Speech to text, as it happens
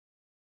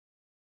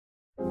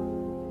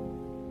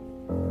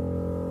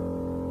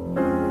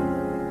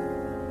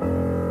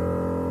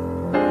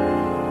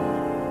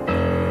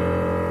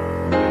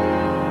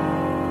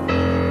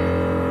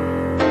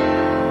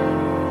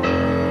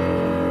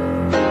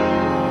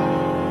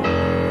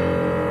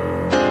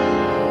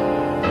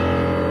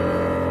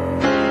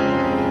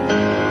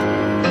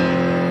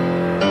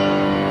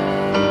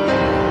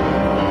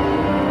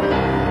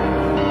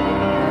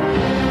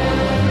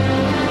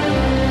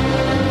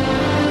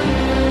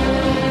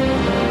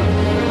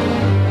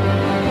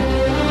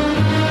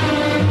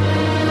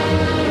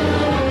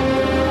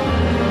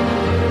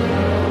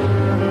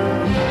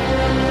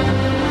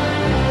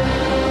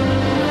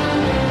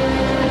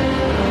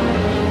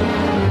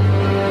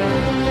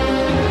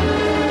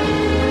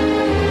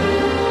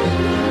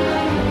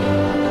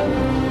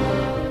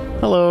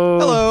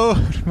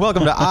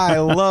Welcome to I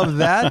Love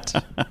That,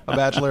 a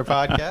Bachelor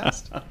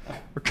podcast.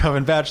 We're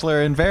covering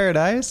Bachelor in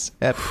Paradise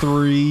at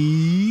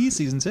 3,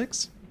 season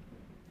 6.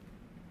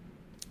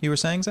 You were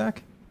saying,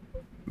 Zach?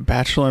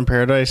 Bachelor in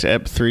Paradise,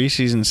 Ep 3,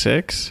 season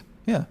 6?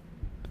 Yeah.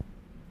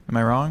 Am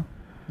I wrong?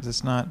 Is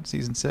this not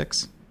season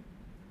 6?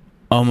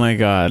 Oh my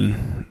god.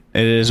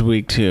 It is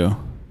week 2.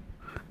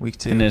 Week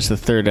 2. And it's the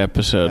third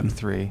episode. Ep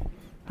 3.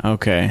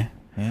 Okay.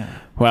 Yeah.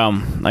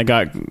 Well, I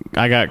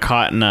got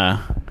caught in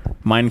a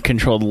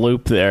mind-controlled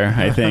loop there,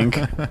 I think.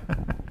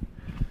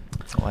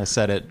 Well, I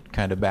said it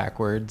kind of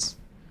backwards.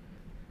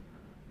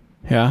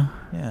 Yeah?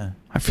 Yeah.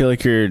 I feel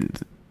like you're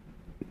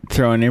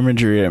throwing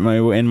imagery in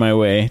my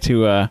way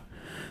to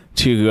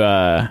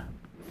I'm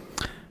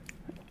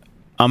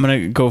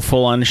gonna go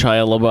full on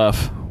Shia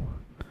LaBeouf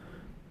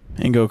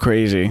and go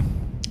crazy.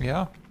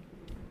 Yeah.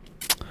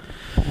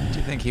 Do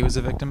you think he was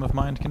a victim of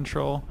mind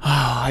control?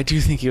 Oh, I do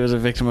think he was a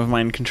victim of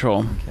mind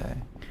control. Okay.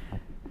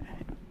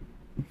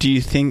 Do you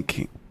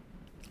think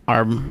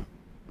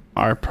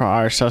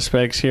our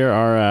suspects here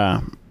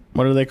are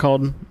what are they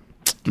called?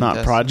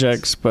 Not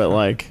projects, but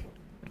like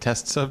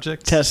test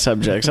subjects. Test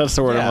subjects. That's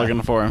the word Yeah. I'm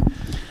looking for.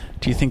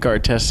 Do you think our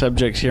test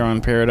subjects here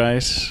on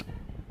Paradise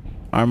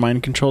are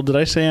mind controlled? Did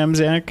I say I'm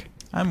Zach?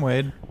 I'm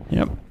Wade.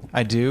 Yep.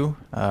 I do.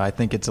 I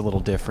think it's a little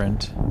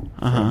different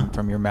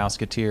from your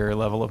Mouseketeer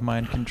level of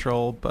mind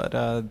control,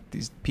 but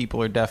these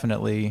people are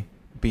definitely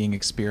being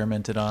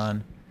experimented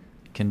on,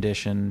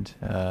 conditioned.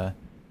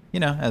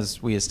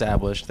 As we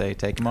established, they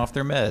take them off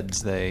their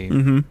meds. They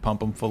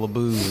pump them full of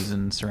booze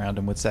and surround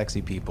them with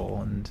sexy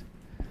people. And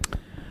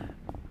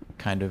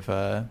kind of,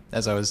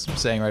 as I was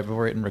saying right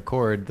before hitting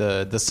record,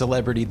 the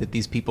celebrity that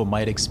these people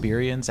might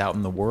experience out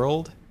in the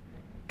world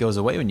goes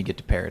away when you get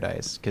to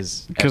Paradise.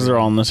 Because they're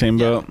all in the same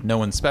boat. No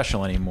one's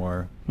special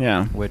anymore.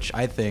 Yeah. Which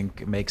I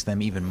think makes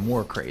them even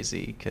more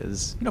crazy.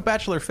 Because,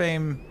 Bachelor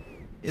fame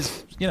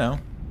is,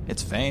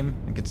 it's fame.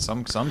 It's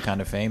some kind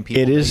of fame.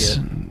 People it is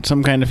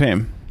some kind of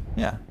fame.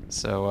 Yeah.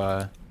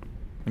 So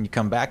when you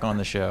come back on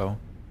the show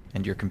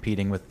and you're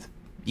competing with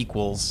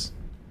equals,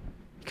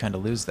 you kind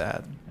of lose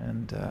that,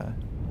 and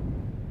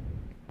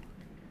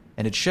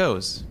it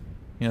shows.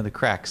 The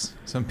cracks.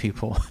 Some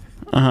people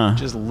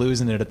just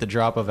losing it at the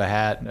drop of a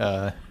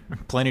hat.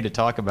 Plenty to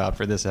talk about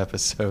for this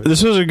episode.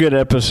 This was a good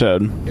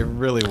episode. It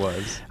really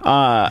was.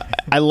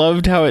 I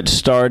loved how it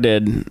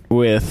started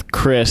with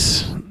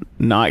Chris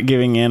not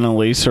giving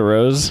Annalise a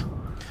rose.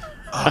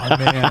 Oh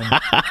man,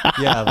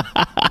 yeah.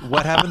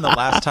 What happened the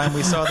last time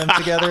we saw them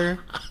together?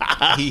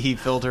 He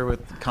filled her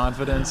with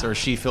confidence, or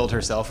she filled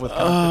herself with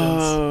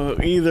confidence.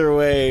 Oh, either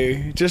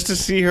way, just to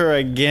see her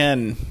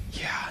again.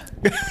 Yeah,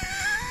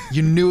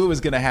 you knew it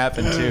was gonna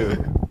happen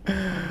too.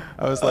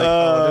 I was like,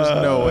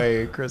 there's no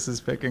way Chris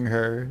is picking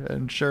her,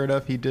 and sure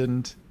enough, he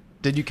didn't.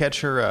 Did you catch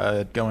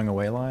her going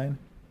away line?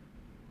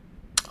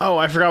 Oh,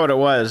 I forgot what it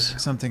was.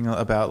 Something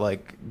about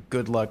like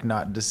good luck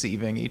not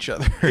deceiving each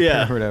other.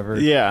 Yeah, or whatever.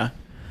 Yeah.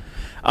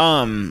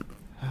 Poor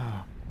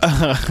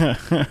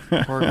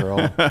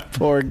girl.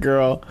 Poor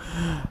girl.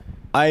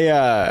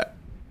 I'm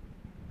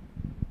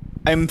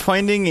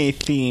finding a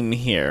theme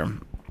here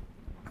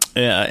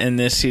in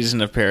this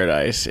season of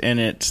Paradise, and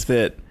it's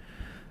that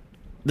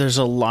there's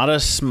a lot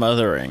of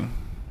smothering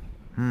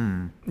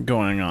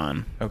going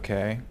on.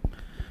 Okay.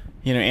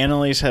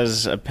 Annalise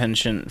has a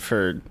penchant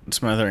for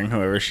smothering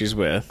whoever she's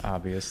with.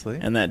 Obviously.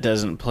 And that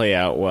doesn't play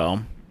out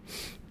well.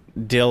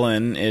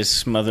 Dylan is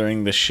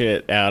smothering the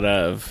shit out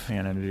of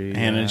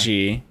Hannah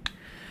G.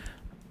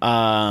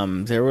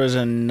 There was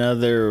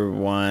another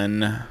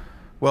one.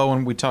 Well,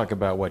 when we talk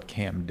about what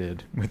Cam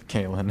did with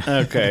Kaylin.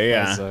 Okay,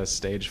 yeah. As a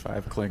stage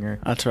 5 clinger.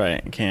 That's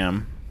right,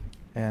 Cam.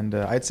 And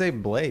I'd say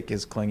Blake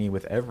is clingy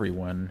with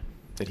everyone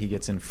that he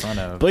gets in front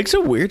of. Blake's a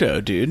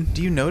weirdo, dude.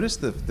 Do you notice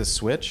the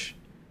switch?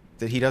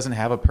 That he doesn't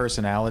have a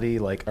personality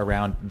like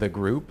around the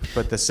group,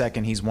 but the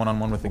second he's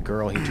one-on-one with a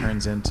girl, he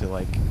turns into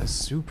like a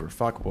super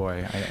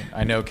fuckboy.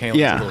 I know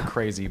Kaylin's a little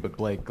crazy, but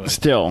Blake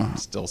still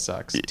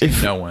sucks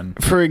to no one.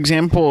 For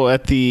example,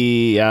 at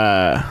the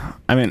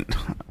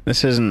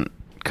this isn't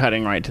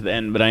cutting right to the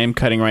end, but I am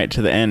cutting right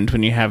to the end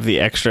when you have the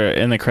extra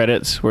in the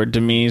credits where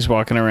Demi's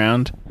walking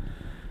around.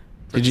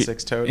 For the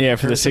six-toed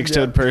for the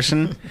six-toed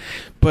person.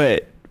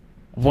 But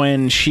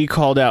when she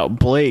called out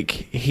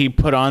Blake, he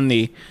put on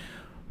the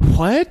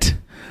what?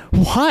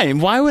 Why?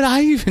 Why would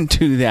I even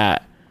do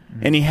that?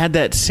 And he had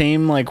that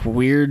same like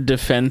weird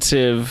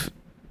defensive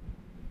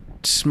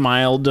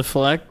smile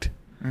deflect,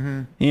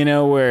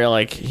 where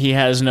like he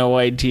has no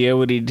idea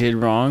what he did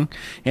wrong.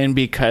 And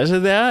because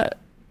of that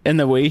and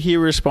the way he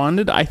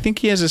responded, I think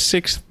he has a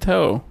 6th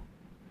toe.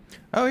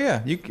 Oh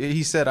yeah.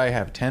 He said, I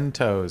have 10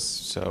 toes.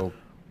 So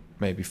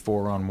maybe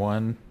 4 on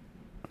one,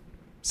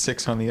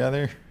 6 on the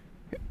other.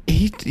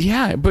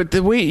 But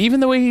the way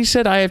he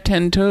said, I have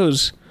 10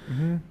 toes.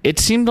 It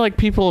seemed like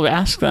people have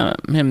asked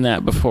him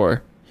that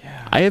before.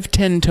 Yeah. I have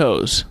 10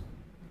 toes.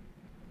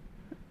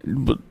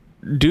 But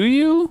do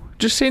you?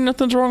 Just say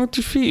nothing's wrong with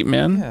your feet,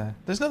 man. Yeah.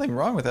 There's nothing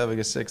wrong with having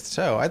a 6th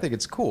toe. I think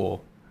it's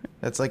cool.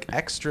 That's like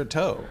extra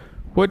toe.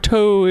 What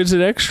toe is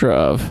it extra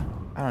of?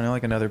 I don't don't know,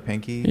 like another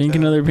pinky. You think toe?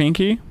 another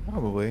pinky?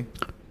 Probably.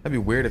 That'd be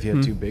weird if you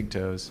had two big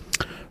toes.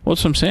 Well,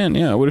 that's what I'm saying.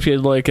 Yeah. What if you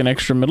had like an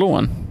extra middle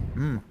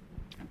one?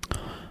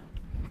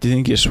 Do you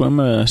think you swim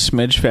a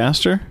smidge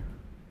faster?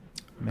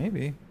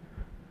 Maybe.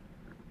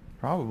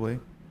 Probably.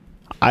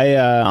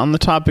 On the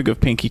topic of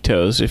pinky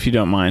toes, if you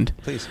don't mind.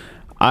 Please.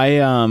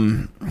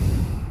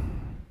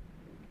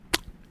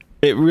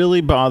 It really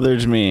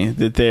bothers me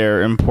that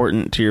they're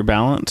important to your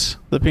balance,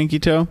 the pinky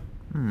toe.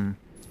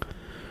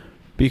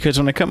 Because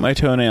when I cut my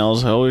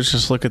toenails, I always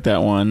just look at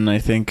that one and I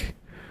think,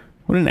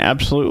 what an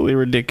absolutely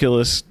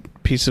ridiculous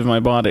piece of my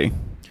body.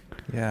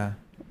 Yeah.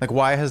 Like,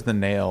 why has the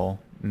nail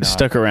not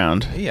stuck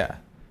around? Yeah.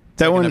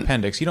 That like one, an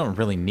appendix. You don't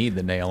really need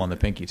the nail on the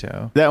pinky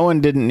toe. That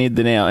one didn't need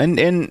the nail.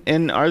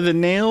 And are the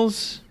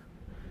nails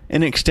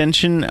an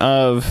extension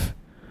of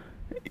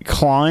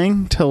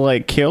clawing to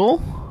like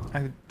kill?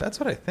 That's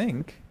what I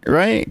think.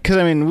 Right? Because,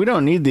 I mean, we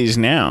don't need these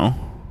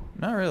now.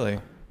 Not really.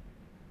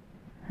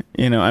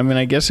 You know, I mean,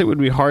 I guess it would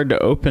be hard to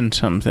open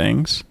some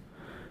things.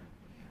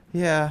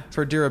 Yeah,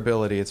 for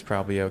durability, it's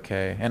probably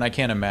okay. And I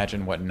can't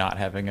imagine what not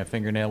having a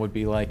fingernail would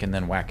be like and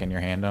then whacking your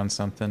hand on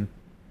something.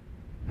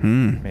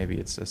 Maybe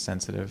it's a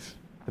sensitive...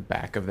 The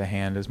back of the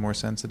hand is more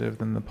sensitive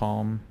than the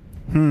palm.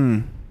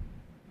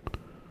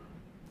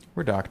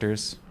 We're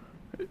doctors.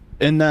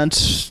 And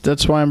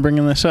that's why I'm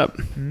bringing this up.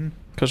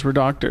 Because we're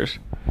doctors.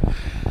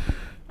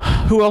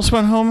 Who else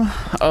went home?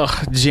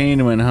 Oh,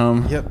 Jane went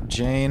home. Yep,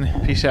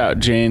 Jane. Peace out,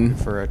 Jane.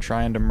 For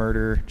trying to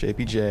murder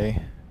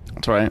JPJ.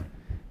 That's right.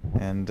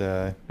 And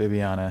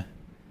Bibiana.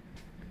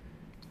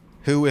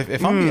 Who,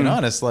 if I'm being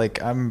honest,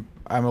 like I'm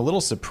a little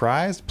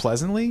surprised,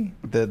 pleasantly,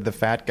 that the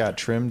fat got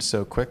trimmed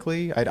so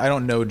quickly. I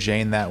don't know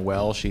Jane that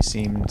well. She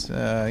seemed,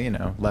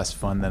 less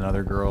fun than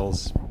other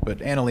girls.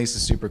 But Annalise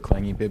is super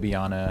clingy.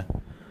 Bibiana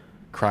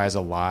cries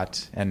a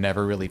lot and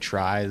never really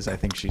tries. I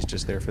think she's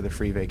just there for the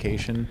free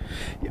vacation.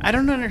 I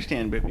don't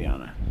understand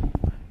Bibiana.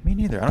 Me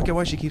neither. I don't get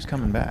why she keeps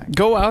coming back.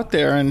 Go out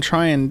there and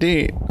try and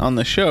date on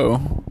the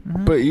show,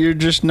 but you're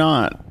just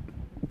not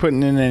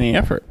putting in any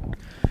effort.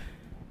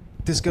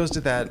 This goes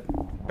to that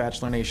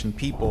Bachelor Nation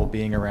people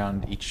being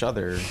around each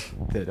other,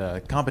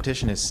 that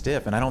competition is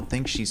stiff, and I don't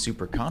think she's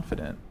super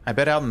confident. I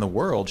bet out in the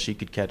world she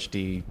could catch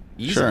D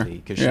easily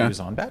because she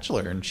was on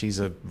Bachelor, and she's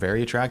a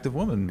very attractive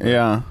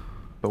woman.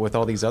 But with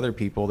all these other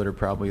people that are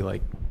probably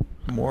like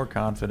more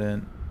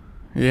confident.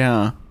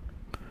 Yeah.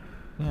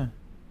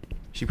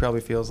 She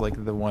probably feels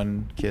like the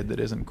one kid that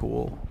isn't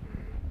cool.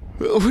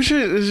 Which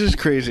is just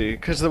crazy,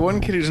 because the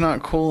one kid who's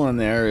not cool in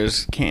there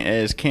is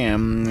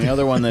Cam. The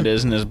other one that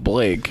isn't is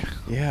Blake.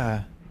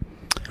 Yeah.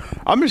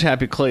 I'm just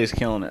happy Clay's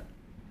killing it.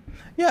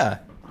 Yeah.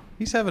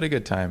 He's having a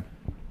good time.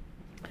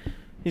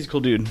 He's a cool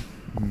dude.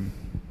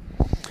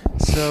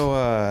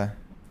 So,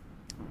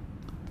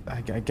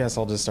 I guess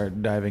I'll just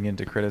start diving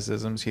into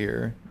criticisms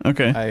here.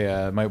 Okay.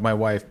 My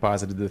wife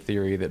posited the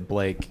theory that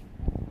Blake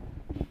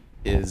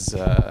is,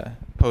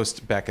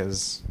 post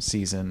Becca's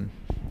season,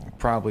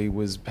 probably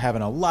was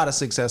having a lot of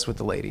success with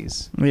the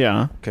ladies.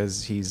 Yeah.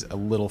 Because he's a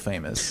little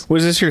famous.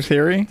 Was this your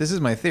theory? This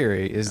is my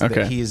theory, is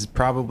that he's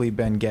probably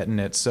been getting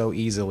it so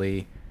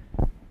easily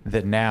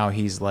that now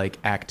he's like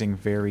acting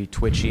very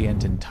twitchy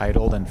and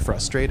entitled and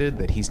frustrated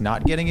that he's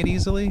not getting it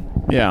easily.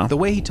 Yeah. The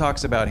way he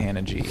talks about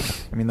Hannah G.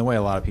 I mean, the way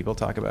a lot of people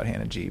talk about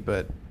Hannah G,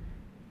 but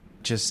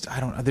just, I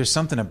don't know. There's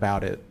something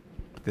about it.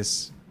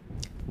 This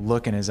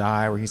look in his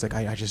eye where he's like,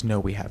 I just know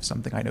we have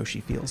something. I know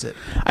she feels it.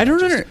 I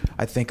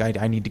think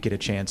I need to get a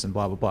chance and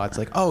blah, blah, blah. It's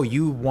like, oh,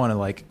 you want to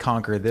like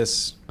conquer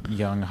this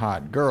young,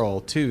 hot girl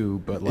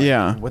too, but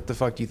like, what the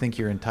fuck do you think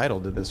you're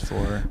entitled to this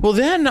for? Well,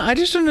 then I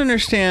just don't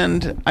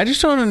understand.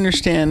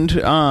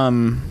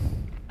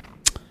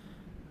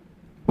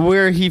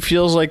 Where he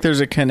feels like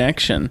there's a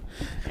connection.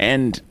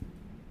 And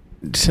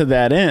to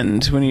that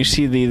end, when you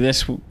see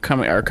this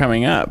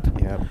coming up,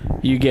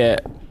 you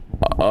get,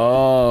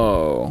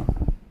 oh,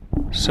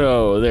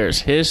 so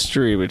there's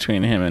history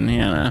between him and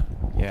Hannah.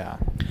 Yeah.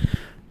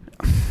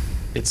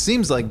 It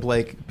seems like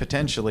Blake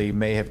potentially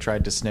may have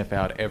tried to sniff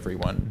out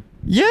everyone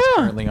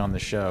currently on the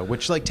show,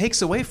 which like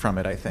takes away from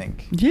it, I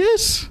think.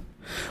 Yes.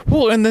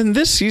 Well, and then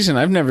this season,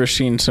 I've never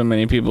seen so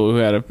many people who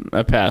had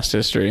a past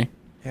history.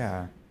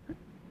 Yeah.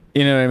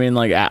 You know what I mean?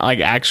 Like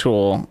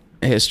actual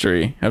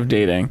history of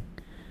dating.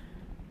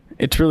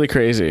 It's really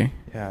crazy.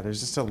 Yeah, there's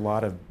just a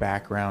lot of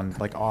background,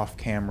 like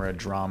off-camera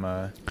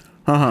drama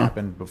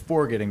happened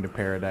before getting to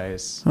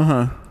Paradise.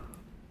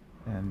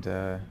 And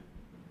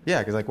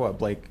because like what,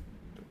 Blake,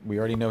 we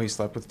already know he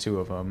slept with 2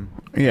 of them.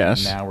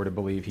 Yes. Now we're to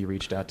believe he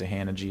reached out to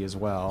Hannah G as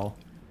well.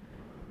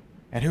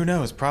 And who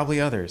knows? Probably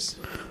others.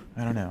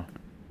 I don't know.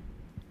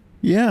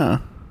 Yeah.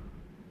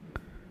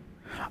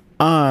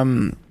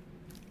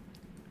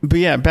 But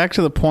yeah, back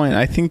to the point.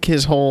 I think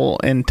his whole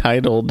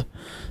entitled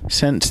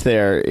sense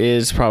there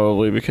is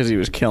probably because he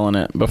was killing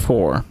it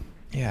before.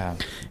 Yeah.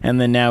 And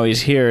then now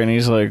he's here and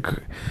he's like,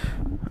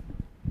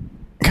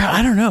 God,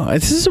 I don't know.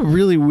 This is a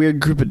really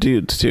weird group of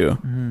dudes too.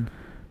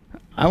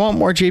 I want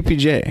more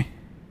JPJ.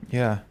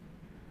 Yeah.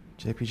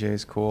 JPJ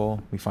is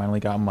cool. We finally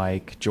got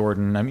Mike.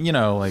 Jordan. I mean,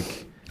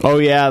 like Oh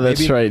yeah,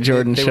 that's Maybe right.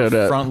 Jordan they showed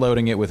were up. front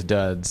loading it with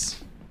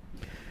duds,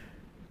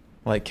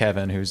 like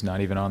Kevin, who's not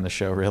even on the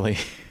show really.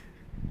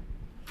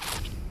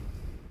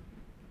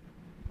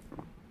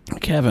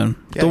 Kevin,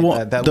 Yeah, the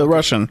one, that the look-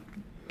 Russian.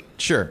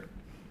 Sure.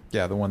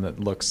 Yeah, the one that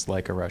looks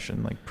like a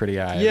Russian, like pretty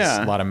eyes,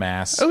 Yeah. a lot of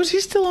mass. Oh, is he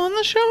still on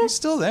the show? He's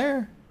still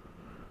there.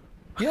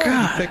 Yeah,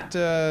 God. he picked.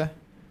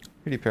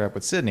 Who did he pair up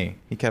with? Sydney.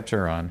 He kept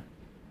her on.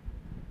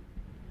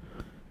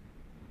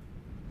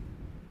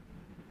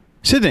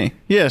 Sydney,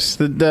 yes,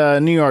 the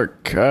New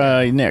York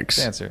Knicks.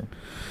 Dancer.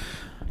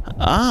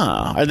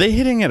 Are they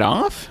hitting it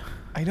off?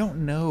 I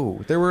don't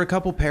know. There were a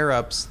couple pair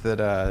ups that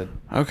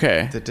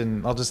Okay. that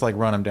didn't. I'll just like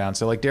run them down.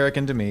 So like Derek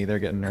and Demi,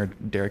 Derek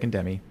and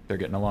Demi, they're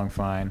getting along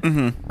fine.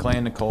 Mm-hmm. Clay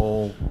and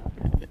Nicole.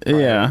 prior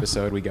Yeah.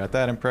 Episode we got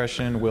that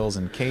impression. Wills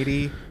and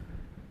Katie.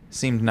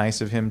 Seemed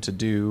nice of him to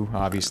do.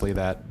 Obviously,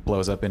 that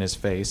blows up in his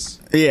face.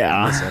 In this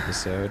Yeah.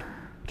 episode.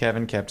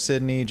 Kevin kept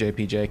Sydney.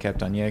 JPJ kept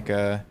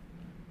Onyeka.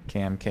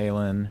 Cam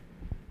Kalen.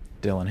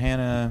 Dylan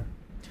Hannah.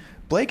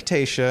 Blake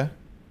Tasha.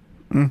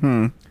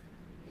 Mm-hmm.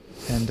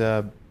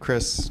 And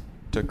Chris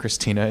took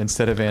Christina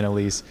instead of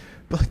Annalise.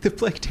 But like the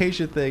Blake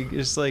Tasha thing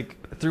is like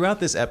throughout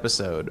this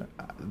episode,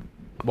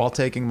 while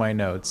taking my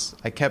notes,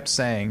 I kept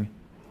saying,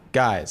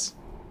 guys,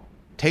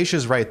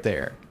 Tasha's right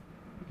there.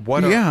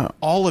 What Yeah. are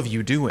all of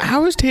you doing?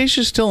 How is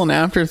Tasha still an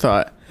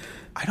afterthought?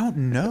 I don't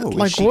know. Is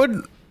Like she- what?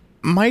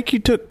 Mike, you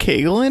took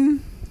Kaylin?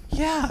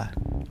 Yeah.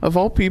 Of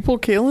all people,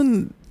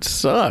 Kaylin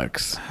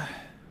sucks.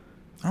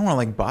 I don't want to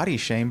like body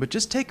shame, but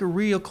just take a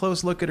real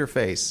close look at her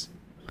face.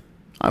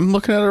 I'm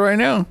looking at it right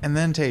now. And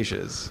then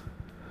Tasha's.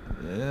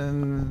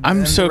 And I'm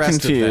and so the rest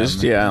of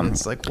confused, them. yeah. And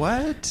it's like,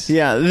 what?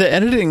 Yeah, the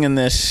editing in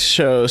this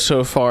show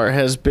so far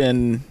has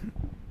been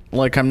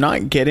like I'm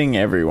not getting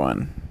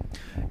everyone.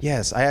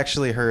 Yes, I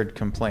actually heard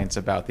complaints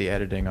about the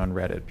editing on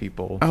Reddit.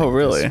 People Oh, think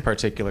really? This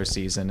particular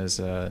season is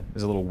a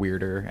little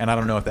weirder, and I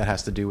don't know if that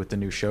has to do with the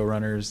new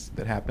showrunners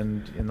that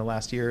happened in the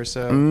last year or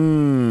so.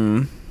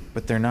 Mm.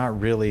 But they're not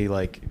really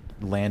like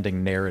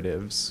landing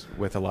narratives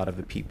with a lot of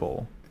the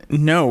people.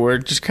 No, we're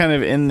just kind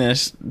of in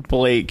this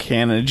Blake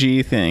Hannah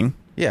G thing.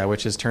 Yeah,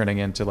 which is turning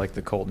into like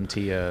the Colton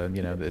Tia.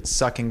 You know, it's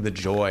sucking the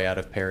joy out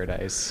of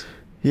Paradise.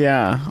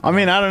 Yeah, I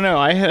mean, I don't know.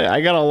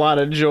 I got a lot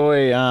of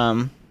joy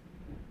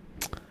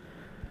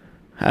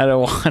out of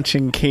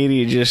watching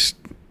Katie just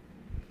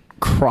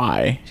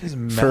cry Just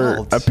for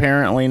melt.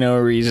 apparently no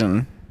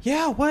reason.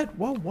 Yeah, what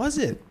was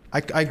it?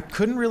 I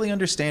couldn't really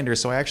understand her,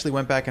 so I actually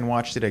went back and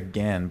watched it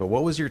again. But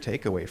what was your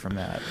takeaway from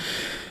that?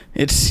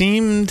 It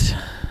seemed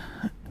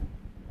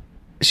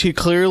she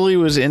clearly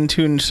was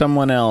into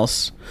someone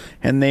else,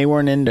 and they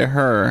weren't into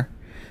her.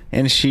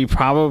 And she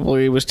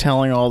probably was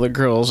telling all the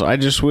girls, I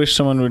just wish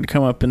someone would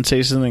come up and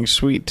say something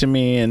sweet to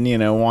me and, you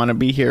know, want to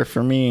be here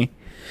for me.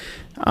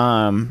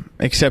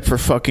 Except for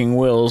fucking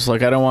Wills.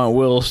 Like, I don't want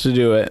Wills to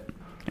do it.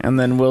 And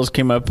then Wills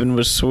came up and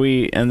was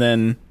sweet, and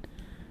then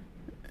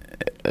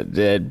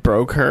it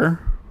broke her.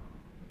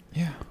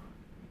 Yeah.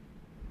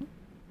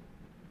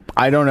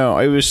 I don't know.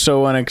 It was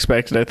so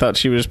unexpected. I thought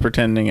she was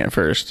pretending at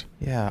first.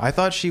 Yeah, I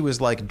thought she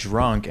was like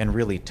drunk and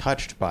really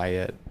touched by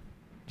it.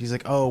 She's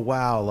like, "Oh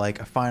wow,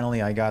 like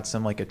finally I got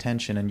some like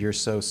attention and you're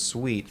so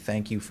sweet.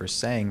 Thank you for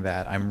saying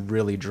that. I'm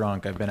really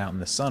drunk. I've been out in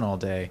the sun all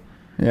day."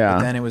 Yeah.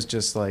 But then it was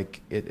just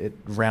like it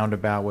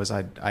roundabout was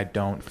I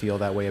don't feel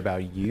that way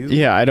about you.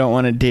 Yeah, I don't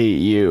want to date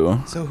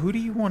you. So who do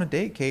you want to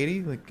date,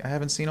 Katie? Like I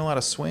haven't seen a lot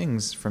of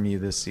swings from you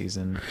this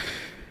season.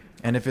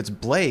 And if it's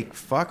Blake,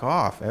 fuck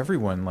off.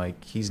 Everyone,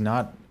 like he's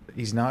not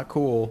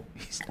cool.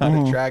 He's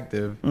not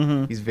attractive.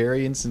 Mhm. He's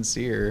very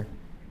insincere.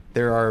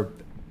 There are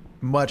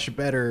much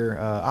better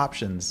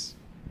options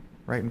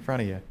right in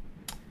front of you.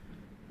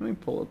 Let me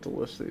pull up the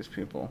list of these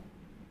people.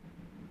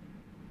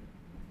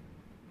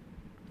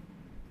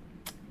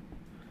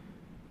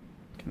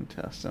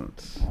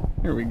 Contestants.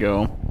 Here we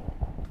go.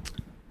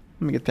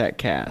 Let me get that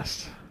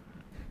cast.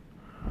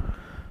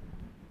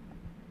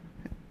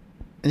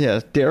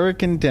 Yes,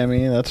 Derek and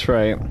Demi, that's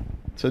right.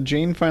 So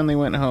Jane finally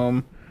went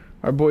home.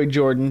 Our boy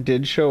Jordan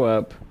did show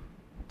up.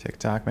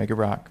 TikTok, make it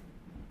rock.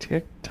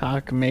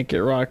 TikTok, make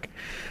it rock.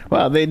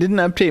 Wow, they didn't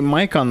update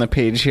Mike on the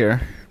page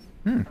here.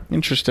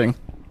 Interesting.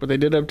 But they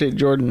did update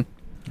Jordan.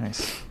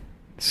 Nice.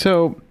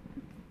 So,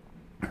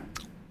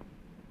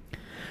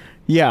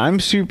 yeah, I'm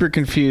super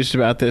confused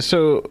about this.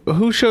 So,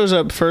 who shows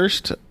up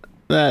first?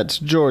 That's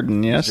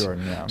Jordan, yes?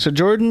 Jordan, yeah. So,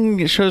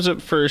 Jordan shows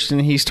up first,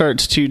 and he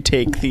starts to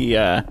take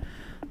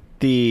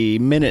the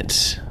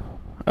minutes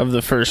of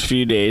the first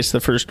few days, the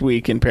first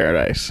week in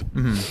Paradise.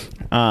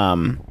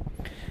 Mm-hmm.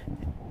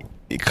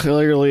 He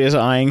clearly is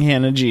eyeing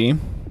Hannah G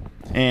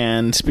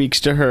and speaks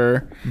to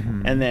her,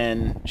 and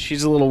then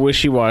she's a little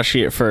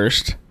wishy-washy at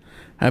first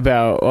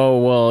about, oh,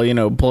 well, you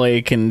know,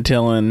 Blake and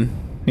Dylan,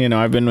 you know,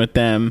 I've been with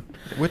them.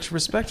 Which,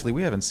 respectfully,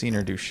 we haven't seen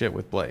her do shit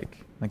with Blake.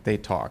 Like, they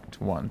talked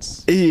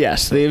once.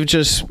 Yes, they've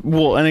just,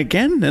 well, and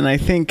again, and I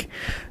think,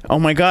 oh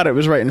my God, it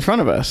was right in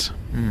front of us.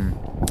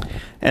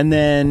 And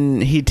then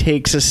he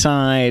takes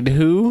aside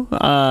who?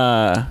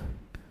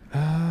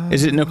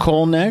 Is it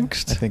Nicole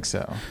next? I think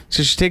so.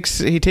 So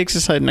he takes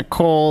aside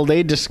Nicole.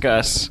 They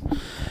discuss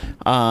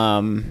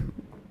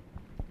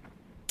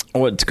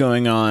what's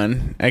going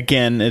on.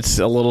 Again, it's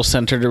a little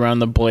centered around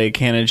the Blake,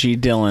 Hannah G.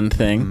 Dillon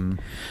thing.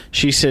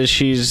 She says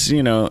she's,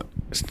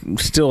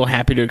 still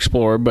happy to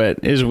explore,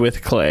 but is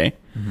with Clay.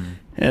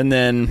 And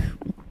then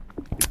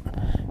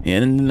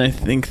I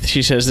think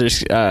she says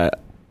there's,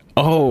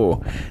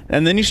 and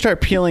then you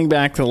start peeling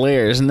back the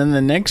layers. And then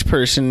the next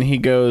person, he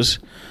goes,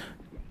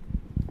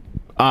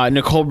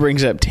 Nicole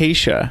brings up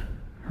Tayshia,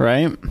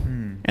 right?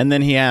 And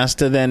then he has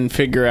to then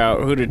figure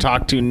out who to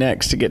talk to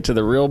next to get to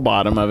the real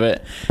bottom of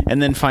it,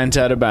 and then finds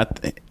out about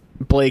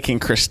Blake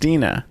and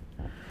Christina,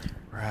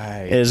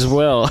 right, as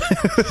well.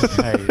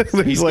 Right.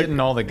 He's like, getting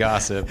all the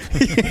gossip.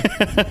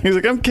 Yeah. He's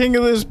like, I'm king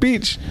of this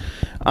beach.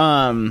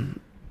 And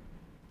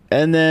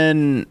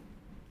then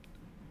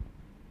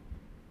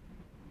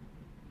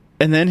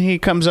he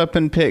comes up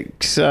and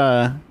picks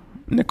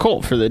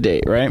Nicole for the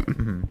date, right?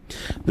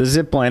 The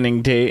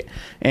ziplining date.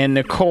 And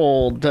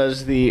Nicole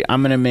does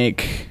I'm going to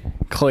make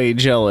Clay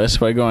jealous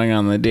by going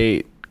on the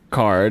date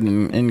card.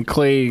 And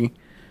Clay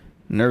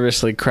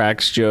nervously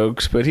cracks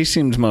jokes, but he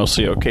seems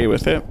mostly okay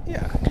with it.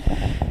 Yeah.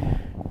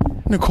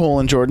 Nicole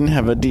and Jordan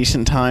have a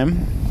decent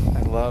time.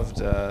 I loved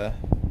the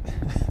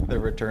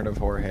return of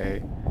Jorge,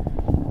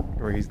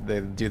 where they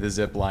do the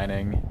zip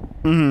lining.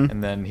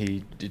 And then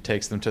he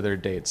takes them to their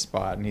date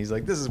spot, and he's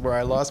like, "This is where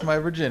I lost my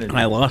virginity."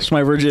 I lost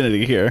my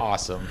virginity here.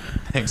 Awesome.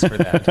 Thanks for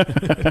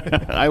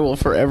that. I will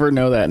forever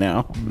know that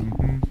now.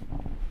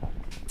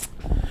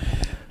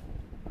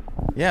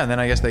 Yeah, and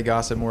then I guess they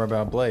gossip more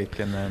about Blake,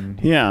 and then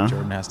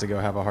Jordan has to go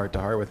have a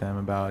heart-to-heart with him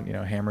about,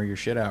 hammer your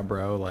shit out,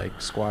 bro.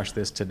 Like, squash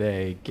this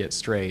today, get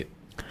straight,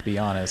 be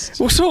honest.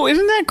 Well, so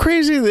isn't that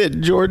crazy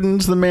that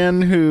Jordan's the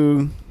man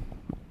who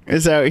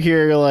is out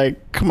here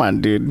like, come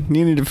on, dude,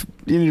 you need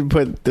to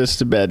put this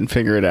to bed and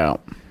figure it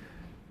out.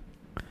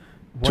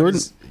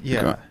 Jordan's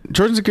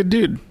a good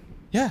dude.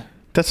 Yeah,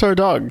 that's our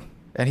dog.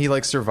 And he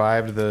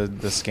survived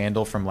the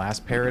scandal from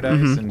last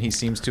Paradise, and he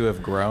seems to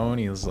have grown.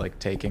 He was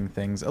taking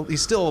things.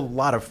 He's still a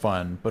lot of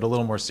fun, but a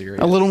little more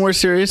serious. A little more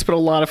serious, but a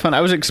lot of fun.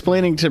 I was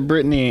explaining to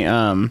Brittany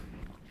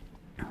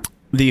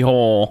the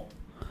whole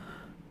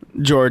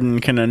Jordan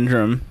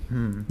conundrum.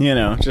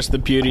 Just the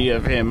beauty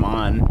of him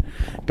on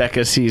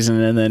Becca's season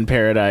and then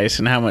Paradise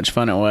and how much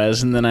fun it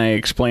was. And then I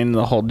explained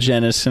the whole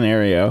Jenna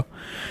scenario.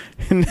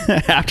 And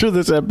after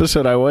this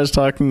episode, I was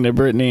talking to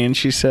Brittany, and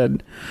she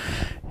said,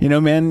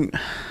 man,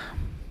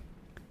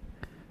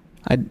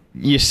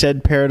 you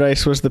said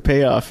Paradise was the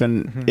payoff,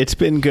 and it's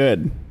been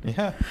good.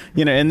 Yeah.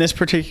 In this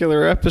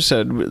particular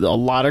episode, a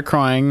lot of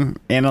crying.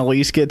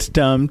 Annalise gets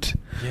dumped.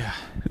 Yeah.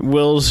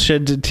 Wills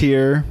sheds a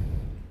tear.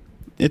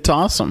 It's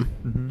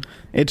awesome.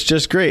 It's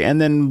just great.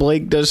 And then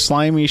Blake does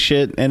slimy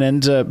shit and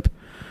ends up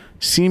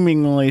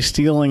seemingly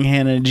stealing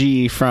Hannah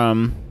G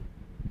from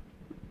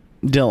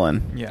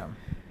Dillon. Yeah.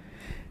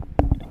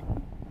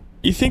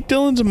 You think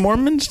Dillon's a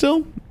Mormon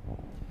still?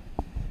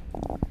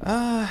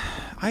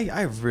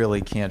 I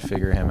really can't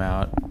figure him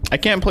out. I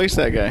can't place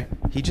that guy.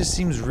 He just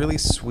seems really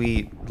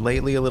sweet,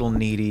 lately a little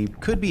needy.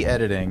 Could be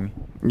editing.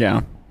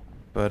 Yeah.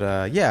 But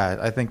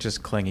I think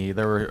just clingy.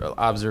 There were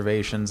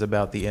observations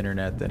about the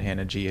internet that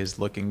Hannah G is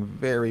looking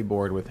very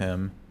bored with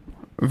him.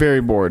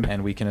 Very bored.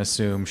 And we can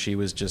assume she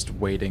was just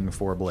waiting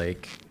for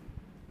Blake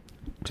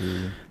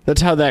to...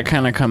 That's how that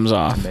kind of comes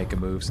off. To make a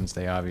move, since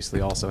they obviously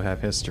also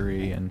have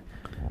history. And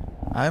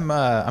I'm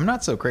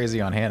not so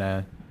crazy on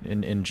Hannah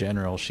in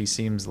general. She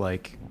seems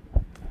like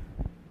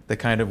the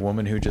kind of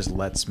woman who just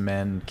lets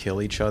men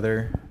kill each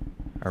other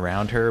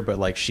around her,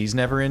 but she's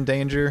never in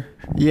danger.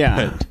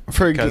 Yeah.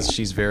 Because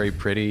she's very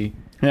pretty.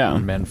 Yeah.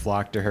 And men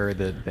flock to her,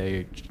 that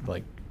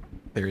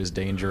there is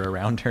danger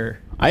around her.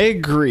 I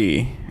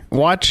agree.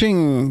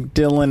 Watching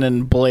Dillon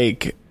and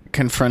Blake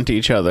confront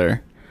each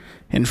other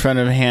in front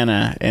of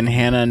Hannah, and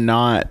Hannah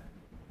not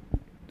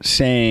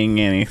saying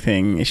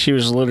anything. She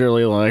was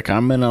literally like,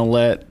 I'm going to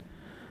let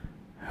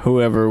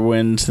whoever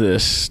wins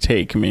this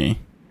take me.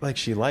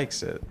 She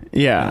likes it.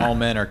 Yeah. And all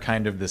men are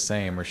kind of the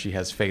same, where she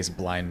has face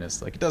blindness.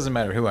 It doesn't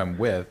matter who I'm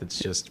with, it's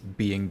just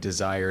being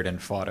desired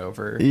and fought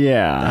over.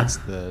 Yeah.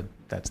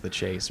 That's the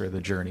chase or the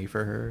journey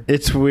for her.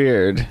 It's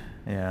weird.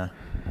 Yeah.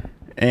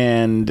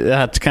 And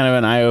that's kind of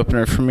an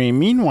eye-opener for me.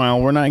 Meanwhile,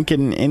 we're not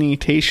getting any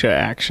Tayshia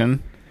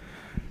action.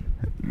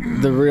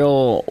 The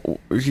real,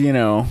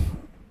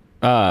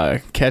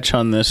 catch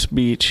on this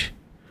beach.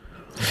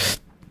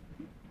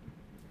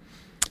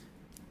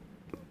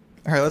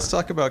 All right, let's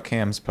talk about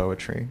Cam's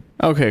poetry.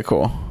 Okay,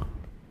 cool.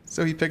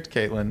 So he picked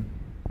Kaylin,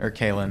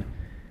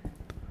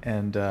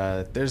 and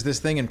there's this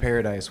thing in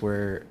Paradise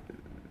where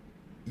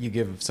you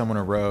give someone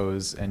a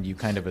rose and you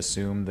kind of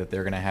assume that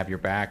they're going to have your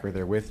back, or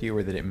they're with you,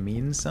 or that it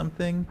means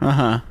something.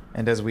 Uh-huh.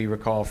 And as we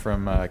recall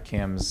from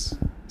Cam's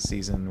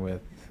season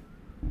with...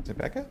 Is it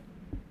Becca?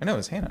 No, it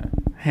was Hannah.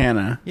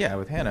 Hannah. Yeah,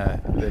 with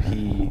Hannah, that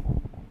he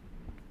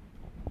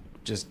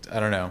just... I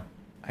don't know.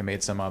 I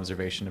made some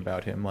observation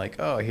about him,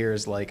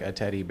 here's a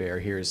teddy bear,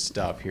 here's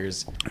stuff,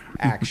 here's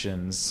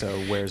actions. So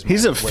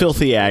He's a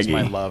filthy where's Aggie.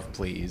 my love,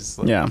 please?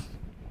 Like,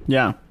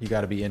 Yeah. You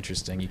got to be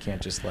interesting. You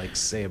can't just like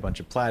say a bunch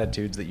of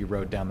platitudes that you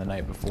wrote down the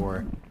night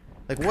before.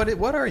 Like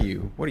what are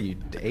you? What are you,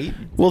 8?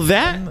 Well,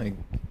 that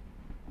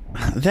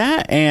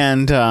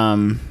and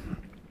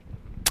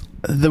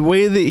the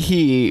way that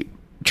he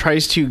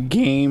tries to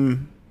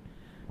game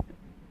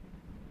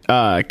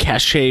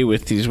cachet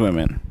with these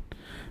women.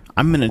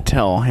 I'm going to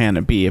tell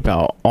Hannah B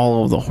about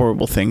all of the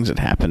horrible things that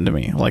happened to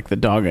me, like the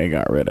dog I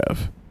got rid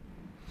of.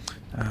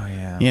 Oh,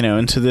 yeah. You know,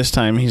 and so this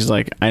time he's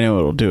like, I know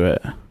it'll do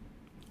it.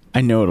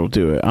 I'm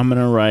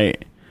going to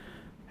write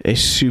a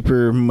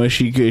super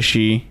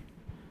mushy-gushy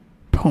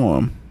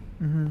poem.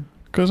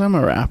 Because I'm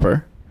a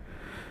rapper.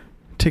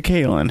 To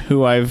Kaylin,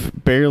 who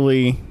I've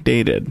barely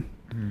dated.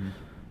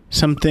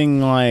 Something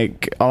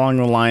like along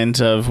the lines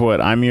of what,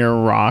 I'm your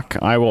rock,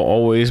 I will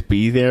always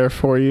be there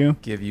for you.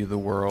 Give you the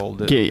world.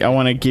 I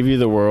want to give you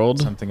the world.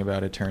 Something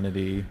about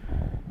eternity.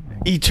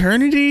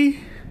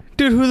 Eternity?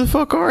 Dude, who the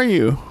fuck are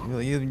you?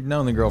 You've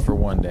known the girl for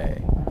one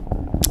day.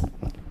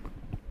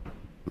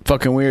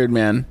 Fucking weird,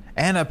 man.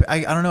 And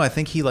I don't know, I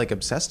think he like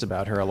obsessed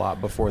about her a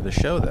lot before the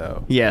show,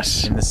 though.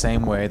 Yes. In the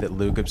same way that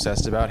Luke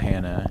obsessed about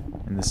Hannah.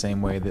 In the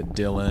same way that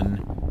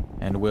Dylan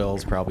and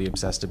Will's probably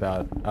obsessed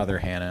about other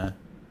Hannah.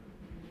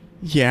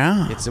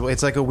 Yeah.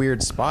 It's like a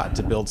weird spot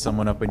to build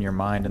someone up in your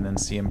mind and then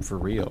see him for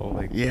real.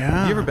 Like, yeah.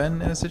 Have you ever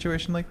been in a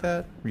situation like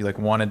that? Where you like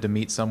wanted to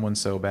meet someone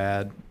so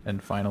bad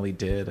and finally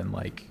did, and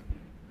like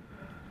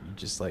you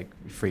just like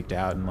freaked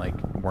out and like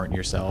weren't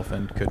yourself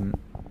and couldn't?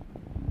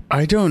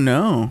 I don't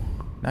know.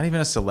 Not even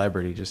a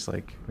celebrity, just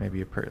like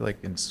maybe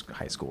like in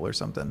high school or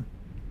something.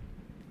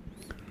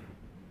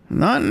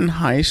 Not in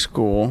high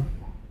school.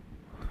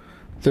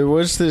 There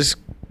was this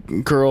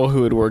girl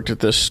who had worked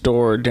at this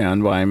store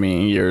down by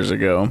me years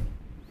ago,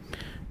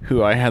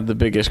 who I had the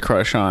biggest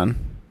crush on.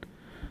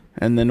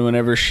 And then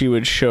whenever she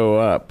would show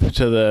up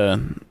to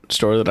the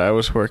store that I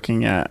was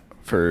working at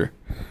for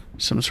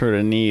some sort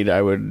of need,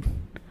 I would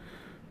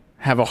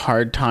have a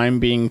hard time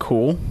being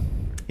cool.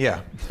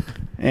 Yeah.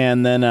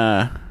 And then,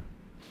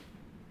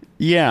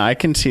 yeah, I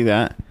can see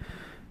that.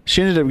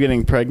 She ended up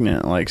getting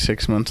pregnant like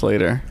 6 months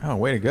later. Oh,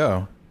 way to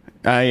go.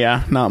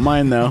 Yeah, not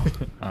mine though.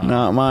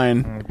 Not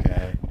mine.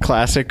 Okay.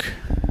 Classic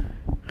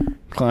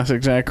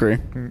Zachary.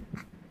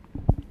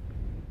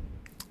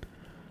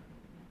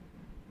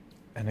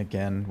 And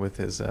again, with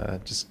his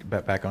just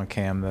back on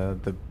Cam,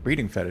 the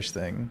breeding fetish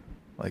thing.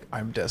 Like,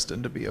 I'm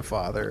destined to be a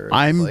father.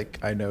 I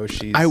know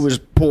she's. I was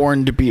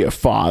born to be a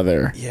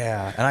father.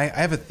 Yeah, and I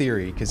have a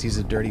theory because he's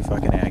a dirty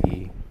fucking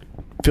Aggie.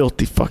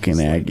 Filthy fucking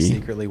He's Aggie. Like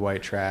secretly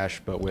white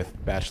trash, but with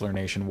Bachelor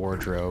Nation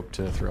wardrobe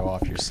to throw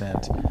off your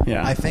scent.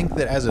 Yeah. I think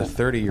that as a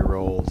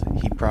 30-year-old,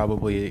 he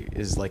probably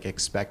is like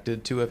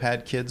expected to have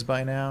had kids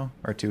by now,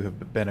 or to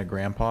have been a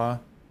grandpa.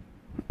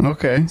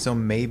 Okay. So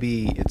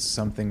maybe it's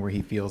something where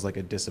he feels like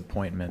a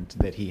disappointment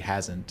that he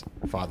hasn't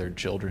fathered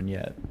children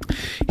yet.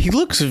 He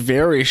looks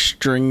very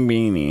string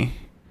beanie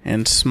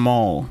and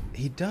small.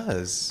 He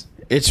does.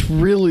 It's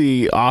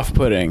really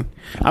off-putting.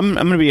 I'm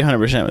going to be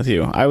 100% with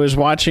you. I was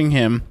watching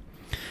him,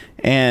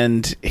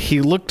 and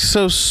he looked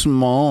so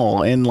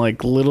small in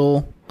like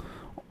little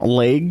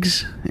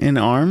legs and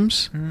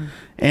arms.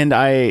 And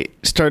I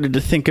started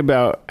to think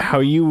about how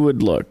you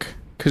would look,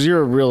 because you're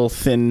a real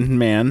thin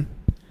man.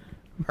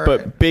 All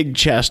but right. big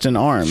chest and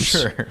arms.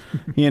 Sure.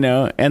 You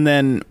know, and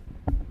then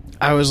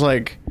I was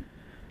like,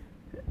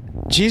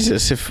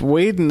 Jesus, if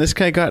Wade and this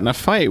guy got in a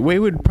fight, Wade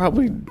would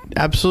probably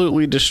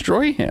absolutely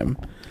destroy him.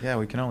 Yeah,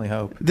 we can only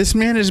hope. This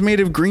man is made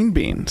of green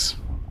beans.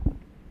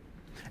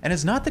 And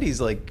it's not that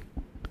he's like,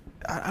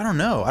 I don't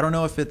know. I don't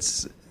know if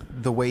it's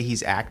the way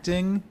he's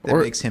acting that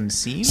Or makes him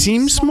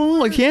seem small.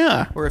 Like,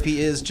 yeah. or if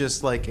he is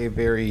just like a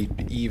very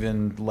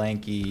even,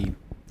 lanky,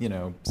 you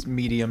know,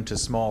 medium to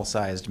small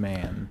sized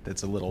man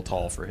that's a little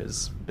tall for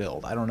his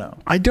build. I don't know.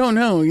 I don't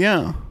know.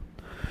 Yeah.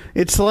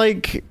 It's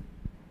like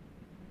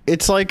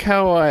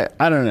how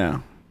I don't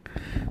know.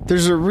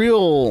 There's a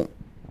real,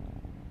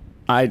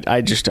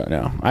 I just don't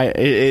know.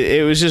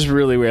 It was just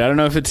really weird. I don't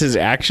know if it's his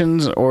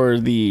actions or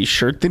the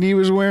shirt that he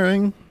was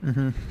wearing.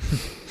 Mm-hmm.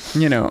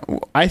 You know,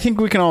 I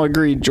think we can all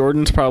agree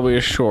Jordan's probably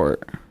a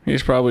short.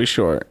 He's probably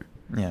short.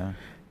 Yeah.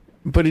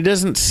 But he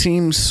doesn't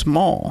seem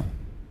small.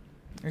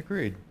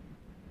 Agreed.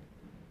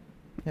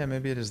 Yeah,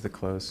 maybe it is the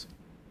clothes.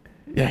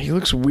 Yeah, he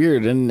looks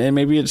weird, and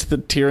maybe it's the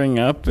tearing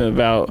up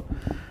about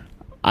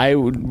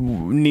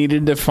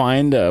needed to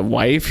find a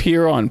wife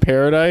here on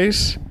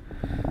Paradise.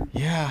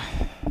 Yeah.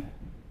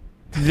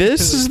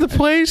 This is the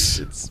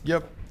place?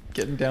 Yep,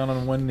 getting down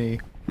on one knee.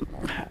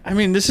 I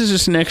mean, this is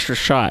just an extra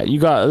shot.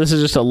 This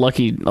is just a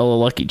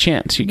lucky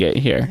chance you get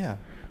here. Yeah.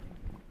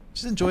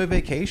 Just enjoy a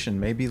vacation.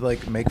 Maybe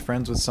like make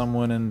friends with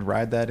someone and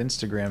ride that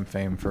Instagram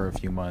fame for a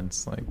few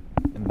months, like,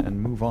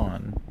 and move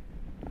on.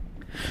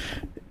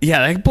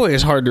 Yeah, that boy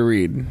is hard to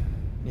read.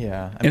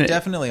 Yeah, and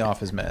definitely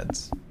off his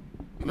meds.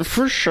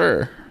 For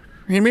sure.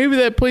 And maybe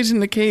that plays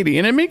into Katie.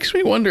 And it makes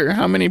me wonder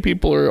how many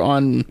people are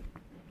on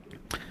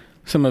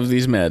some of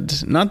these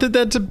meds. Not that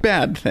that's a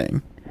bad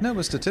thing. No,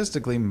 but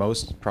statistically,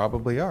 most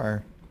probably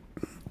are.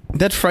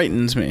 That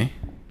frightens me.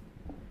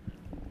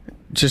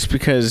 Just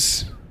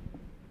because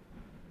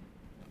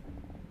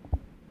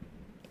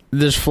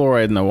there's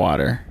fluoride in the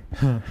water.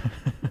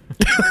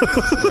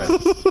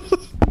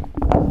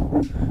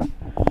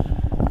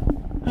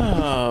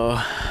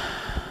 Oh.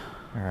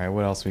 All right,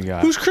 what else we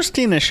got? Who's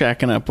Christina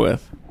shacking up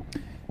with?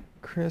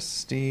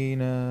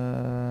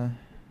 Christina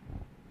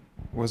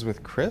was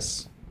with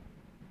Chris,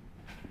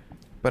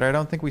 but I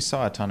don't think we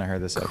saw a ton of her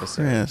this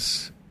episode.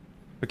 Chris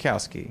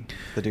Bukowski,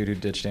 the dude who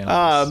ditched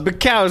animals.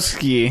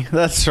 Bukowski.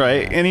 That's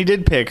right. And he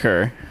did pick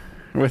her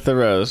with the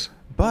rose.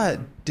 But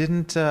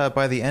didn't,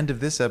 by the end of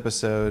this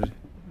episode,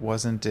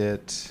 wasn't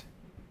it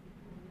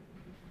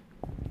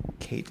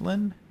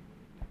Caitlin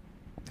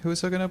who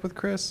was hooking up with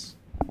Chris?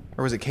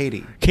 Or was it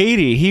Katie?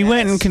 Katie. He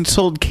went and Yes.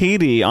 consoled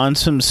Katie on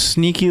some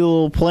sneaky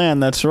little plan.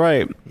 That's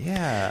right.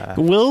 Yeah.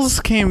 Wills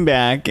came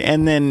back,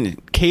 and then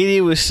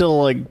Katie was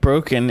still like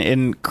broken,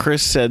 and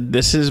Chris said,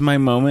 "This is my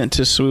moment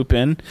to swoop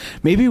in."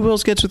 Maybe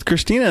Wills gets with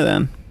Christina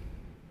then.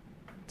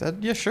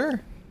 Yeah,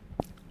 sure.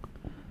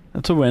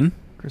 That's a win.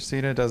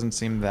 Christina doesn't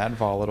seem that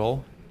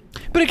volatile.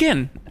 But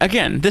again,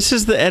 this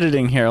is the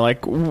editing here.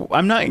 Like,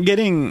 I'm not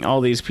getting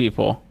all these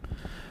people.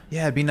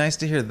 Yeah, it'd be nice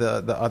to hear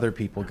the other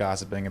people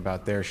gossiping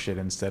about their shit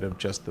instead of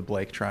just the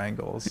Blake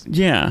triangles.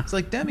 Yeah. It's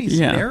like Demi's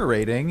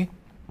narrating.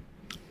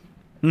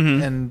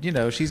 Mm-hmm. And, you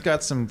know, she's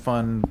got some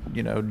fun,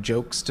 you know,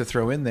 jokes to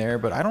throw in there,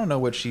 but I don't know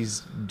what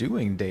she's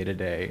doing day to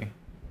day.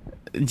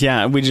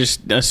 Yeah, we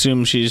just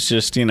assume she's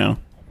just, you know,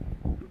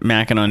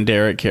 macking on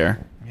Derek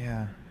here.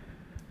 Yeah.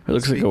 It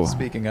looks like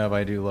Speaking of,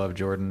 I do love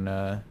Jordan,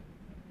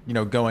 you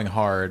know, going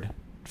hard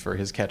for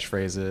his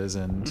catchphrases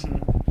and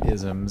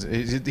isms.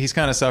 He's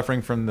kind of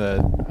suffering from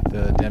the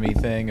Demi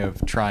thing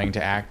of trying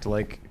to act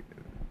like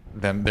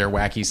their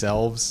wacky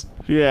selves.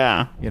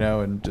 Yeah. You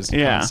know, and just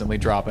constantly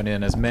dropping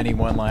in as many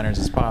one-liners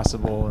as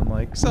possible, and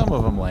like some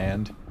of them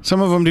land.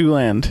 Some of them do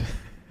land.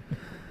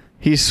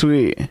 He's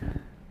sweet.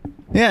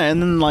 Yeah,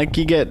 and then like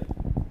you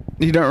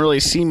don't really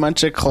see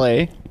much of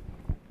Clay.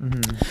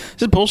 Mm-hmm.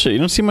 This is bullshit. You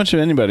don't see much of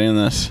anybody in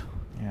this.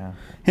 Yeah.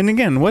 And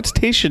again, what's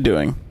Tayshia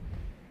doing?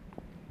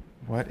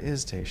 What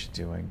is Tayshia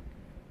doing?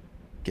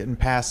 Getting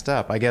passed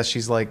up. I guess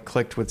she's like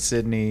clicked with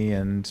Sydney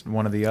and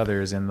one of the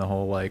others in the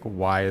whole like,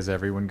 why is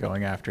everyone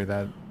going after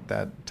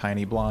that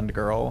tiny blonde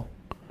girl?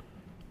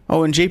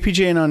 Oh, and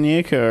JPJ and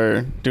Onyeka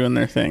are doing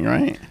their thing,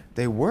 right?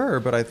 They were,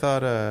 but I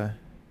thought,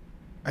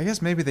 I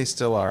guess maybe they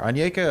still are.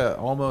 Onyeka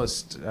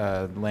almost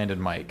landed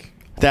Mike.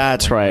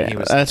 That's right.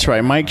 That's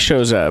right. Mike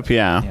shows up.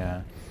 Yeah.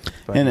 Yeah.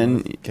 But And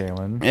then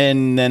Kaylin.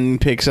 And then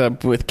picks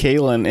up with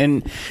Kaylin.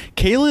 And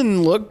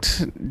Kaylin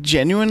looked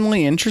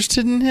genuinely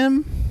interested in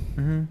him.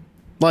 Mm-hmm.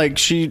 Like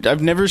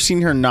I've never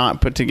seen her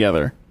not put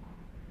together.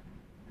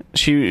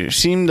 She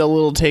seemed a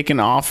little taken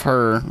off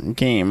her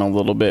game a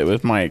little bit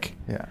with Mike.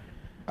 Yeah.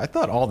 I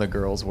thought all the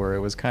girls were. It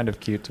was kind of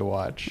cute to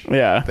watch.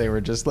 Yeah. They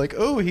were just like,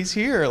 oh, he's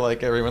here.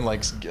 Like everyone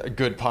likes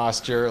good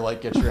posture,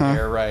 like get your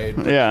hair right.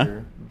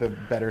 Yeah. The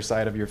better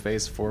side of your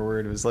face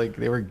forward. It was like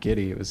they were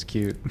giddy. It was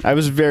cute. I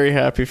was very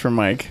happy for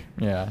Mike.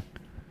 Yeah.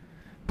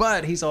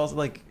 But he's also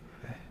like,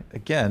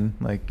 again,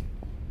 like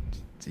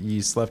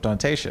you slept on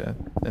Tayshia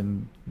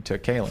and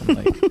took Kaylin.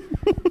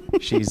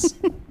 Like she's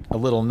a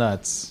little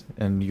nuts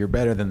and you're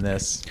better than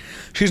this.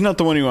 She's not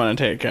the one you want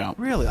to take out.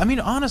 Really? I mean,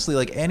 honestly,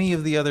 like any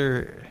of the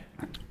other...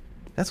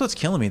 That's what's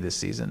killing me this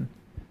season.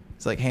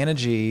 It's like Hannah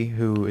G,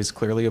 who is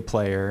clearly a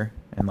player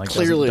and like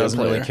doesn't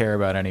really care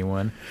about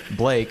anyone.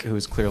 Blake,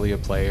 who's clearly a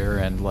player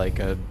and like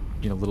a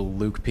little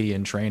Luke P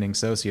in training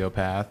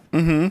sociopath.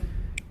 Mm-hmm.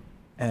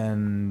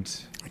 And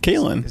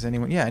Kaylin. Is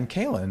anyone? Yeah, and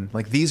Kaylin.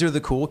 Like these are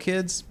the cool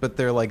kids, but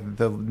they're like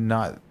the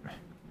not.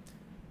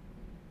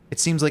 It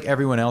seems like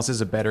everyone else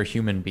is a better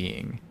human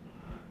being.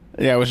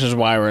 Yeah, which is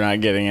why we're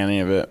not getting any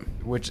of it.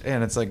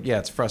 And it's like, yeah,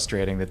 it's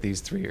frustrating that these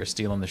three are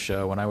stealing the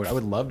show. And I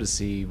would love to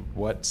see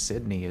what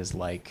Sydney is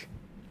like.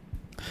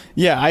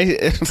 Yeah,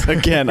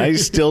 I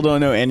still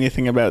don't know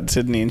anything about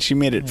Sydney, and she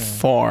made it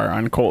far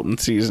on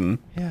Colton's season.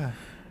 Yeah.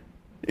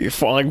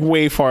 Like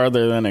way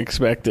farther than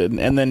expected.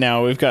 And then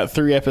now we've got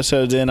 3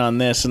 episodes in on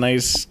this, and I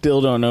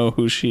still don't know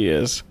who she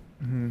is.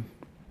 Mm-hmm.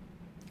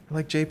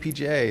 Like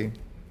JPJ.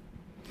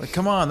 Like,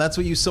 come on, that's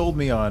what you sold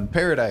me on.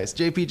 Paradise,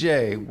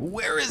 JPJ.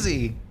 Where is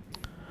he?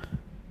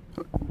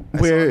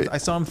 I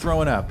saw him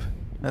throwing up.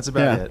 That's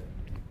about it.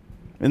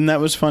 And that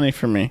was funny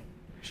for me.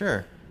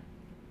 Sure.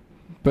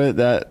 But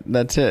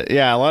that's it.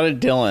 Yeah, a lot of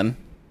Dylan.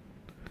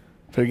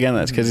 But again,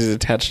 that's because he's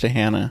attached to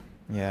Hannah.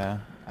 Yeah.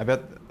 I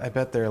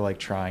bet they're like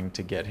trying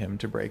to get him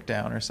to break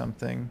down or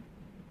something.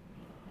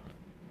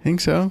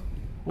 Think so?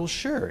 Well,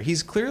 sure.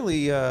 He's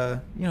clearly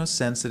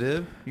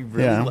sensitive. He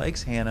really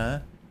likes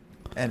Hannah.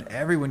 And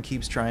everyone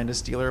keeps trying to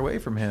steal her away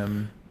from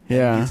him.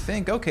 Yeah. And you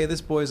think, okay,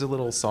 this boy's a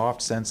little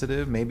soft,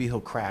 sensitive. Maybe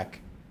he'll crack.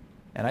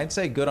 And I'd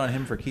say good on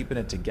him for keeping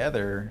it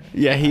together.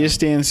 Yeah, he is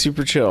staying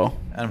super chill.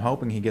 And I'm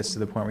hoping he gets to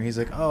the point where he's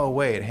like, oh,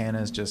 wait,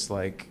 Hannah's just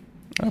like...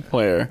 a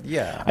player.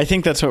 Yeah. I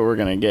think that's what we're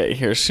going to get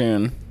here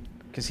soon.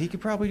 Because he could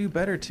probably do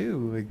better,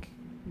 too. Like,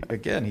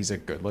 again, he's a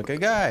good-looking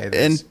guy.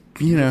 And,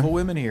 you know, beautiful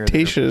women here.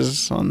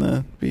 Tasha's on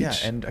the beach. Yeah,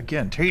 and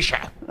again,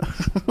 Tasha.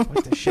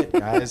 What the shit,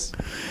 guys?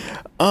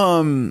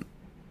 Well,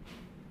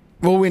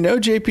 we know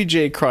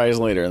JPJ cries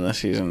later in the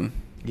season.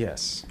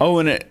 Yes. Oh,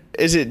 and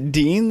is it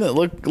Dean that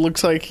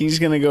looks like he's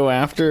going to go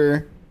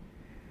after...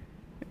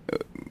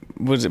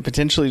 Was it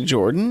potentially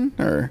Jordan,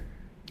 or...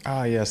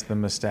 Ah, yes, the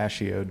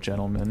mustachioed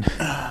gentleman.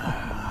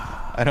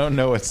 I don't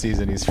know what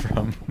season he's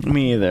from.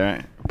 Me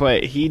either.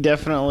 But he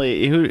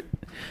definitely...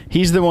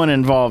 He's the one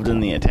involved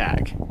in the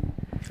attack.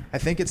 I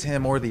think it's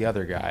him or the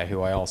other guy, who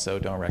I also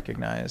don't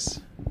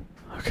recognize.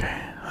 Okay,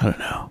 I don't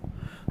know.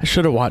 I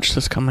should have watched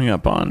this coming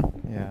up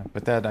on. Yeah,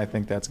 but I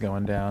think that's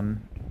going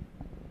down,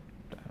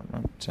 I don't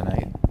know,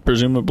 tonight.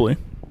 Presumably.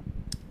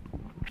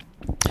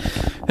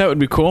 That would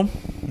be cool.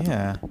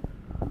 Yeah.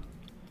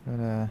 But,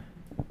 I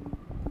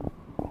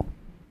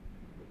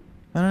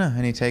don't know.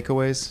 Any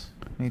takeaways?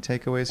 Any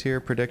takeaways here?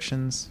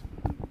 Predictions?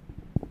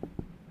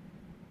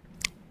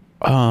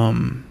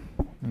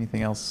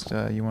 Anything else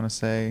you want to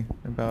say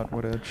about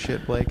what a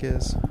shit Blake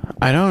is?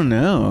 I don't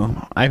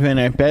know. I mean,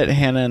 I bet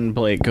Hannah and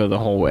Blake go the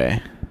whole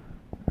way.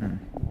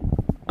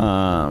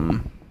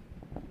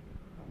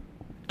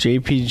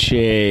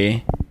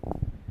 JPJ...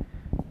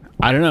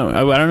 I don't know.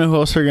 I don't know who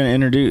else they're going to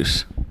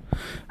introduce.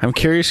 I'm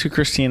curious who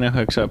Christina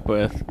hooks up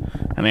with,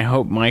 and I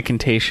hope Mike and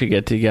Tasha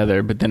get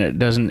together, but then it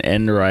doesn't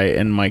end right,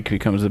 and Mike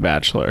becomes the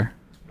Bachelor.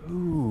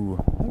 Ooh,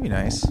 that'd be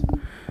nice.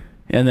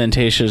 And then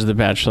Tasha's the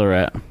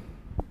Bachelorette.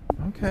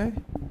 Okay.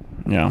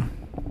 Yeah.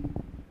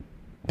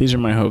 These are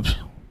my hopes.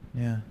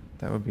 Yeah,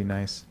 that would be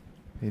nice.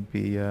 They'd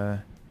be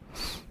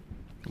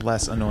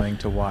less annoying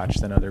to watch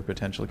than other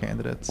potential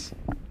candidates.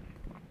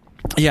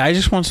 Yeah, I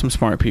just want some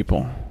smart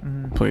people,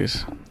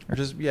 please. Or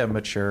just,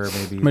 mature,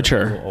 maybe.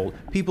 Mature. A little old.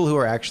 People who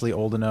are actually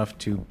old enough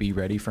to be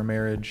ready for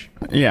marriage.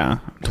 Yeah.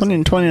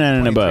 29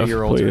 and above,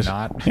 23-year-olds please.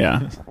 are not.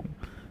 Yeah.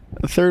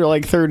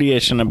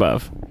 30-ish and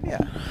above.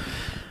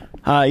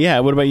 Yeah.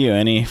 Yeah, what about you?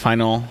 Any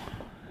final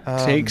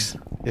takes?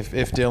 If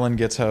Dylan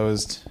gets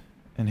hosed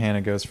and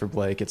Hannah goes for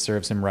Blake, it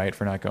serves him right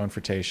for not going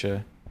for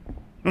Tasha.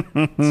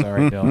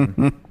 Sorry,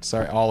 Dylan.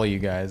 Sorry, all of you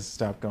guys.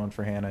 Stop going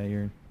for Hannah.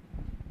 You're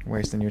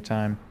wasting your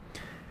time.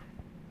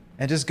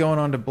 And just going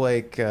on to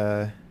Blake...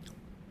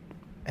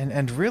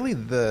 And really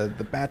the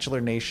Bachelor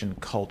Nation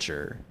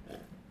culture,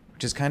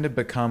 which has kind of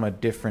become a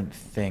different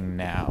thing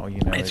now.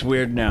 You know, It's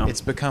weird now.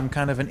 It's become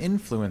kind of an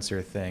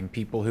influencer thing.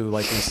 People who,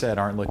 like we said,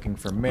 aren't looking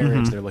for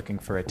marriage; they're looking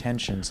for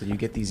attention. So you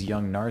get these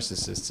young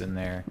narcissists in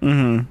there,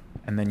 and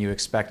then you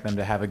expect them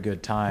to have a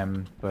good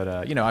time. But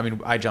I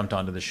mean, I jumped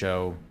onto the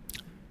show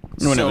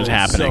when it was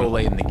happening so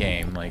late in the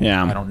game. Like,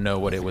 yeah. I don't know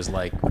what it was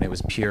like when it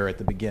was pure at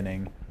the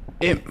beginning.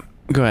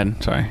 Go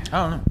ahead. Sorry. I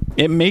don't know.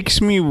 It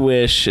makes me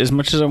wish, as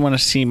much as I want to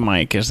see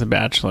Mike as the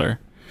Bachelor,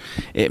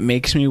 it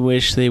makes me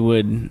wish they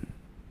would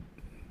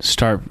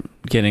start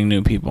getting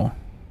new people.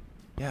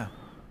 Yeah.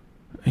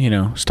 You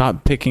know,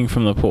 stop picking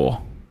from the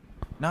pool.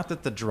 Not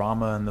that the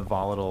drama and the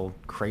volatile,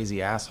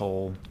 crazy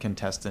asshole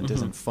contestant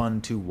isn't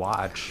fun to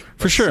watch.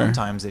 For sure.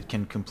 Sometimes it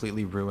can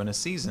completely ruin a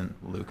season.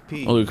 Luke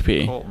P.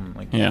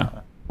 Colton.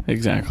 Yeah,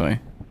 exactly.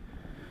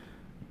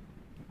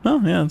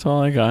 Well, yeah, that's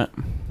all I got.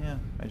 Yeah,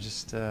 I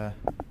just...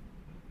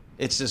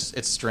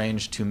 it's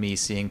strange to me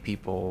seeing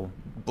people...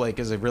 Blake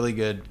is a really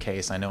good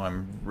case. I know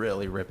I'm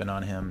really ripping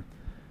on him.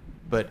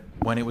 But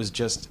when it was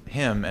just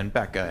him and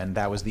Becca, and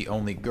that was the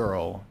only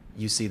girl,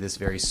 you see this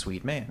very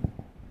sweet man.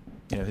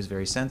 You know, who's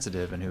very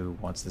sensitive and who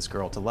wants this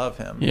girl to love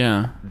him.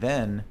 Yeah.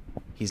 Then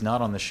he's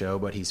not on the show,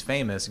 but he's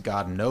famous.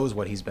 God knows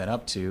what he's been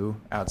up to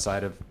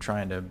outside of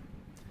trying to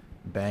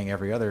bang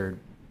every other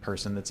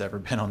person that's ever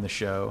been on the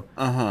show.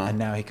 And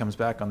now he comes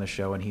back on the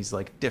show and he's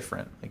like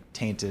different, like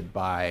tainted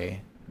by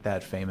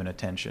that fame and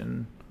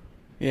attention.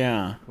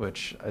 Yeah.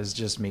 Which is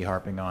just me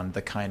harping on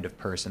the kind of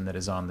person that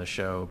is on the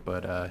show.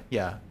 But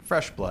yeah,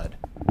 fresh blood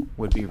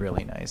would be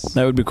really nice.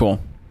 That would be cool.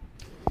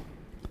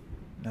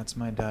 That's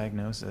my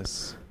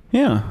diagnosis.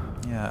 Yeah.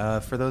 Yeah.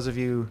 For those of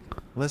you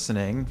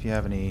listening, if you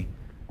have any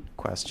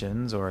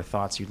questions or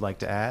thoughts you'd like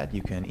to add,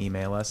 you can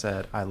email us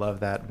at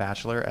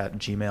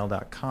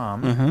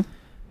ilovethatbachelor@gmail.com.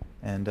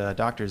 And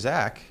Dr.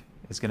 Zach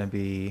is going to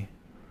be...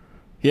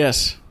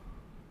 Yes.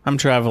 I'm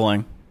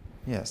traveling.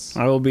 Yes.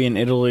 I will be in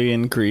Italy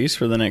and Greece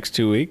for the next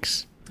 2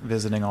 weeks.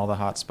 Visiting all the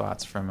hot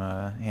spots from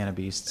Hannah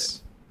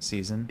Beast's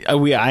season.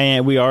 We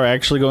are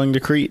actually going to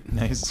Crete.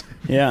 Nice.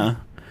 Yeah.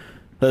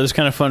 That was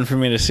kind of fun for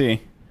me to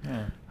see.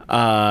 Yeah.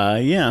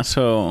 Yeah,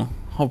 so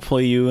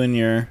hopefully you and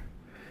your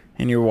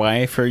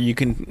wife, or you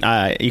can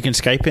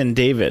Skype in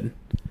David.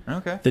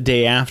 Okay. The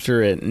day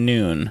after at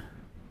noon.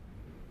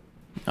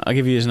 I'll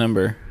give you his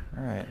number.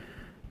 All right.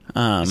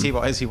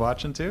 Is he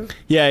watching too?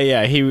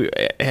 Yeah.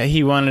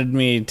 He wanted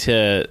me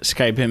to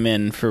Skype him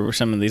in for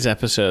some of these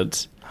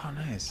episodes. Oh,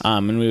 nice.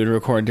 And we would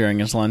record during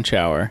his lunch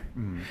hour,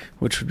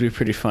 which would be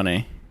pretty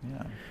funny.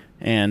 Yeah.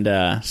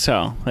 And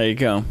so there you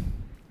go.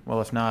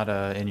 Well, if not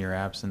in your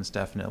absence,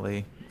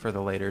 definitely for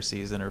the later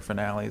season or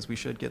finales, we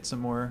should get some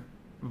more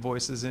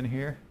voices in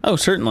here. Oh,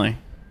 certainly.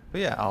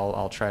 But yeah,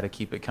 I'll try to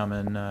keep it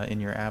coming in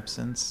your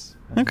absence.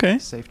 Okay.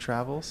 Safe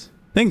travels.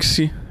 Thanks.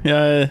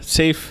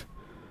 Safe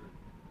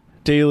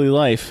daily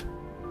life.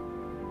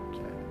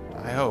 Okay.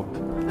 I hope.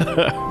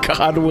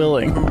 God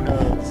willing. Who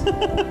knows?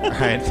 All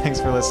right. Thanks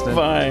for listening.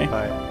 Bye.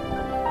 Bye.